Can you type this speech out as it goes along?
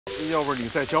要不你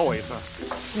再教我一次？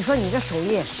你说你这手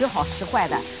艺时好时坏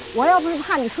的，我要不是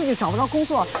怕你出去找不着工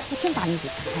作，我真把你给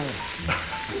开了。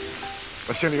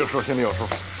我心里有数，心里有数。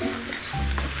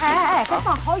哎，该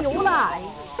放蚝油了。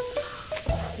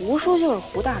胡说就是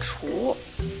胡大厨，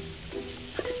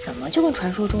怎么就跟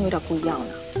传说中有点不一样呢？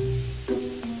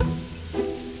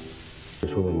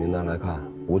出的名单来看，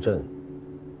胡震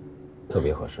特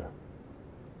别合适。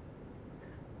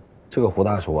这个胡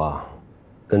大厨啊，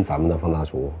跟咱们的方大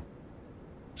厨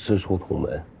师出同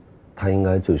门，他应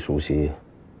该最熟悉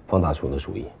方大厨的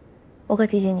厨艺。我可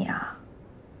提醒你啊，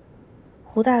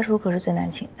胡大厨可是最难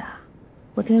请的。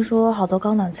我听说好多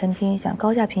高档餐厅想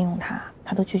高价聘用他，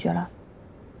他都拒绝了。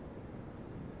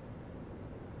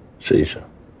试一试。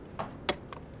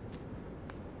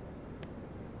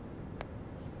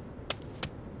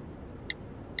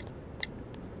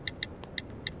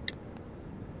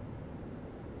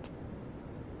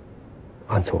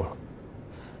按错了。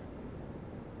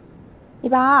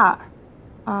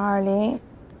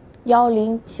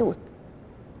182-220-1075。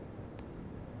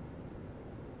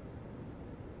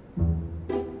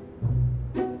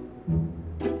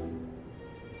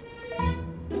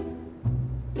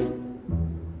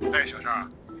哎，小郑，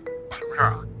什么事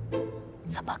儿啊？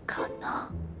怎么可能？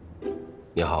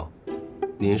你好，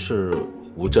您是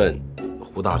胡震，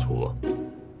胡大厨吗？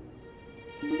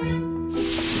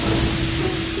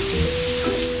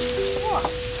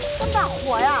真大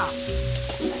火呀！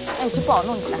哎，这不好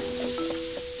弄，你来。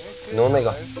弄那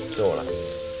个，给我来。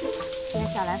先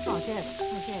下来放这个，放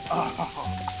这个。啊，好。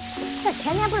这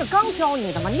前天不是刚教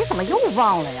你的吗？你怎么又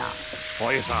忘了呀？不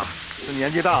好意思啊，这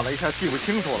年纪大了，一下记不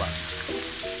清楚了。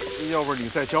要不你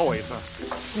再教我一次？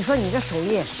你说你这手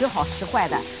艺时好时坏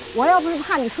的，我要不是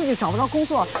怕你出去找不着工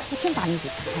作，我真把你给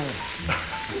开了。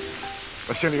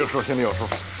我心里有数，心里有数。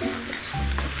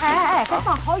哎，该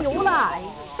放蚝油了。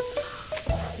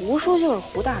胡说就是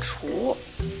胡大厨，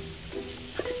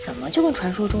怎么就跟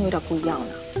传说中有点不一样呢？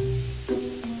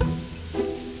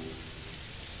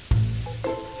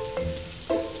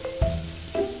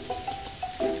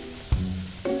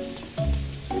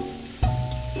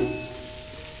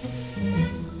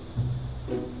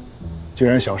既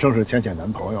然小盛是浅浅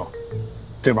男朋友，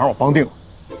这玩意儿我帮定了。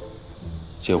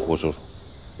谢胡叔叔。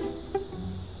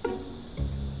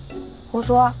胡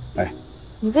说，哎，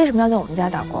你为什么要在我们家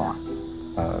打工啊？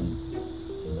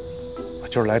我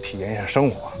就是来体验一下生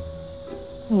活。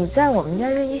你在我们家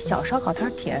这一小烧烤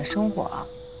摊体验生活啊？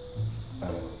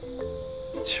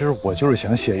其实我就是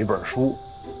想写一本书，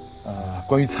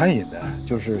关于餐饮的，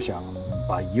就是想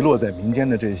把遗落在民间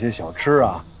的这些小吃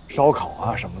啊、烧烤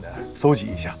啊什么的搜集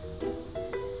一下。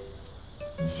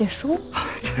写书？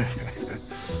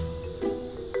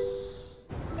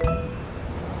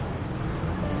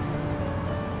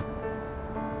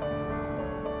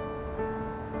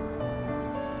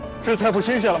这菜不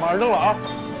新鲜了，马上扔了啊！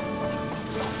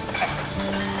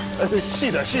哎，对，细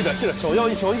点，手要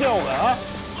一定要稳啊！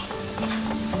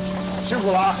辛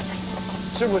苦了啊，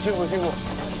辛苦，这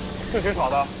谁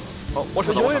炒的？哦，我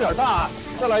炒的。油有点大，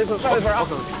再来一份啊！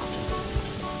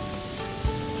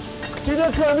今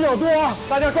天客人比较多，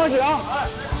大家抓紧啊！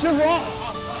辛苦。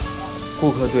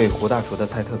顾客对胡大厨的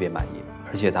菜特别满意，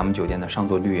而且咱们酒店的上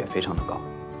座率也非常的高。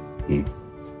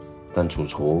但主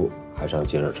厨还是要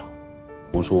接着炒。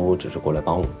胡叔只是过来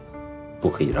帮我，不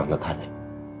可以让他太累。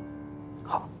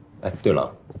好。哎，对了，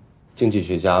经济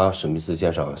学家史密斯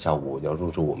先生下午要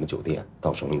入住我们酒店，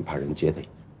到时候你派人接他。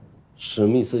史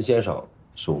密斯先生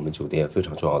是我们酒店非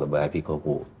常重要的 VIP 客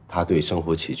户，他对生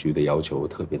活起居的要求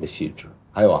特别的细致。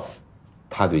还有啊，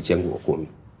他对坚果过敏，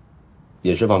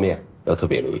饮食方面要特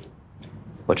别留意。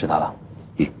我知道了。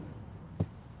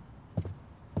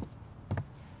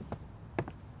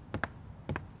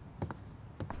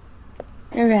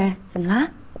瑞瑞，怎么啦？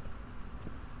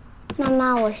妈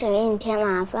妈，我是给你添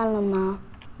麻烦了吗？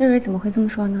瑞瑞怎么会这么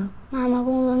说呢？妈妈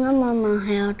工作那么忙，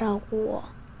还要照顾我。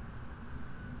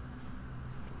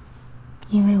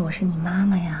因为我是你妈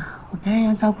妈呀，我当然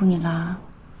要照顾你啦。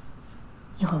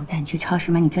一会儿我带你去超市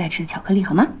买你最爱吃的巧克力，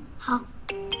好吗？好。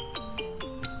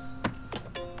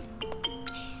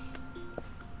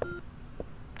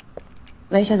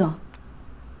喂，薛总，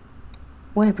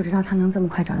我也不知道他能这么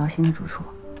快找到新的主厨。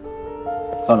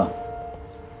算了，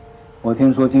我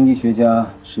听说经济学家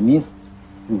史密斯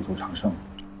入驻长盛。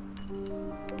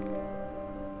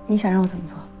你想让我怎么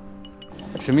做？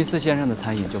史密斯先生的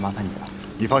餐饮就麻烦你了。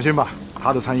你放心吧，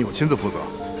他的餐饮我亲自负责，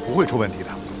不会出问题的。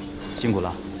辛苦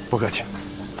了。不客气。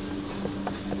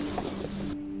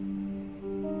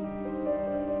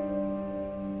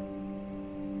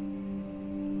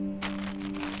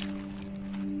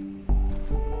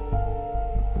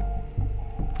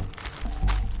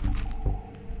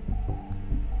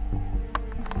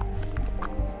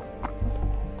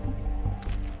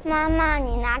妈妈，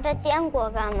你拿着坚果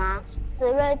干嘛？子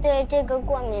睿对这个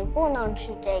过敏，不能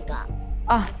吃这个。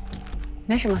啊，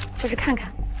没什么，就是看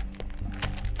看。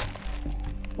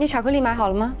你巧克力买好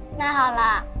了吗？买好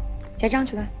了。结账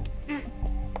去吧。嗯。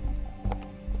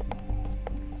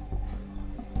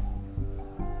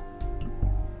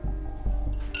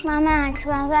妈妈，吃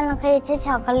完饭了，可以吃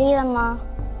巧克力了吗？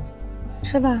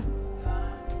吃吧。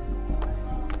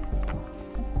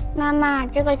妈妈，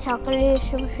这个巧克力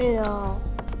是不是有？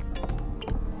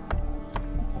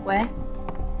喂，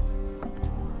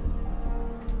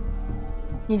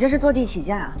你这是坐地起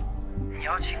价啊？你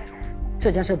要清楚，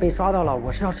这件事被抓到了，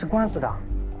我是要吃官司的。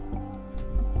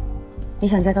你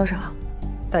想加多少？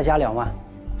再加2万，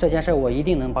这件事我一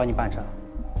定能帮你办成。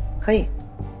可以，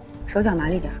手脚麻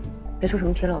利点，别出什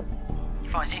么纰漏。你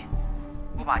放心，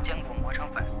我把坚果磨成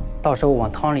粉，到时候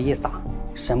往汤里一撒，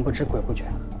神不知鬼不觉。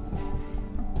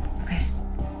OK。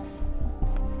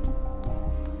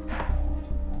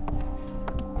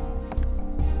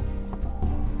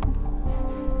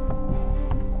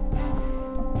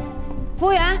服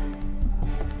务员，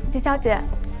秦小姐，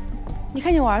你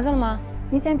看见我儿子了吗？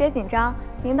您先别紧张，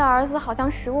您的儿子好像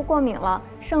食物过敏了，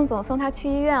盛总送他去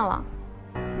医院了。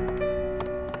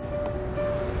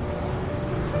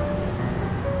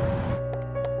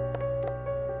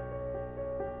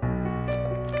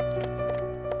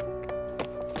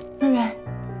瑞瑞，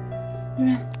瑞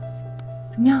瑞，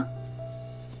怎么样？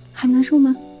还难受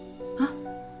吗？啊？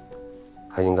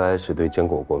他应该是对坚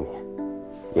果过敏，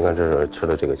应该是吃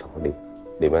了这个巧克力，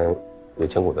里面有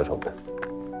坚果的成分。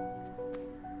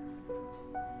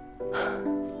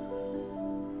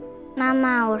妈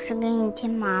妈，我是给你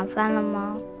添麻烦了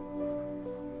吗？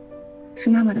是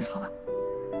妈妈的错吧？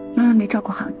妈妈没照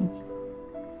顾好你。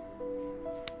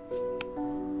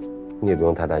你也不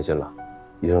用太担心了，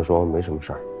医生说没什么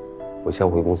事儿。我先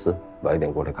回公司，晚一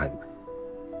点过来看你们。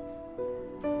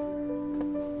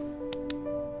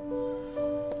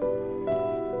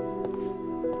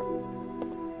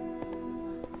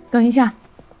等一下。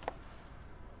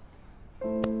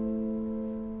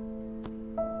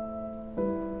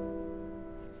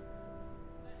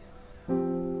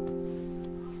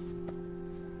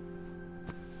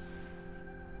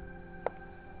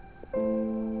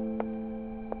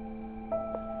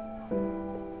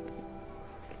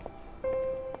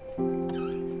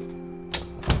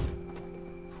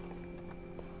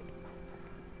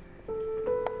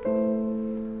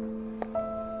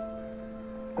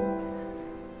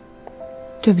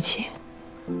对不起。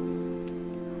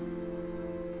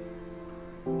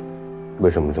为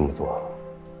什么这么做？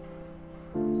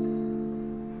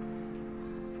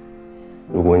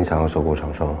如果你想要守护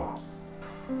长生，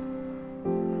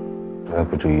应该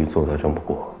不至于做得这么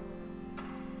过。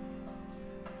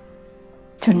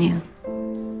哲宁，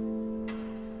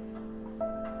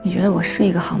你觉得我是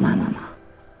一个好妈妈吗？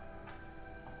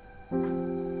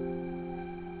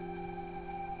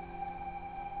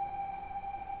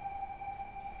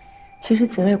其实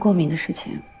子睿过敏的事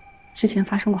情，之前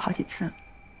发生过好几次了。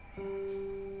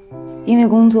因为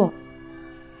工作，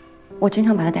我经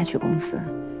常把他带去公司，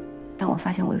但我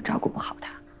发现我又照顾不好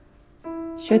他。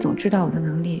薛总知道我的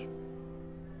能力，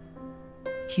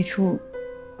提出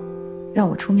让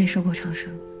我出面收购长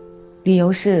生，理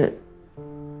由是，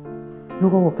如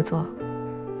果我不做，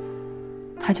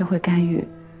他就会干预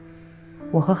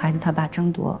我和孩子他爸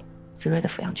争夺子睿的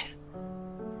抚养权，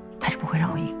他是不会让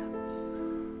我赢的。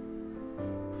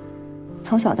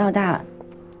从小到大，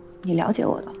你了解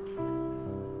我的，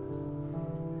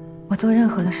我做任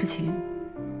何的事情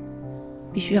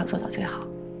必须要做到最好。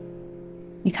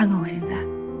你看看我现在，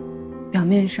表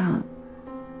面上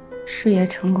事业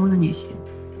成功的女性，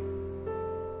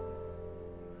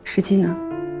实际呢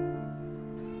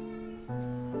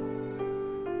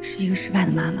是一个失败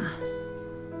的妈妈。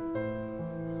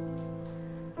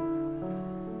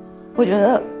我觉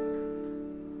得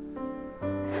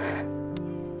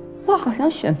我好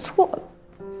像选错了，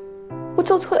我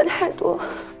做错了太多，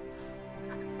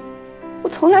我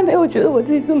从来没有觉得我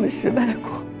自己这么失败过。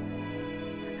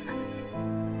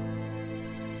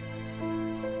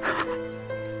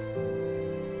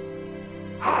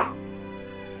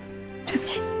对不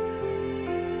起，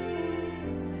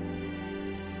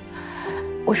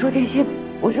我说这些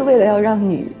不是为了要让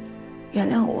你原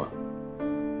谅我，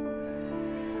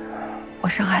我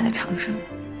伤害了长生，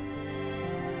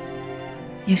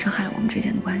也伤害了我们之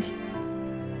间的关系。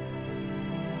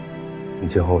你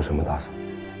今后有什么打算？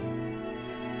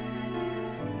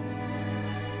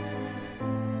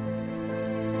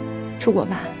出国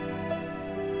吧，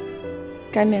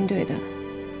该面对的，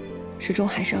始终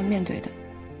还是要面对的。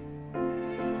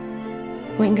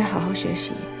我应该好好学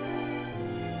习，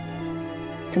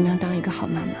怎么样当一个好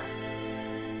妈妈。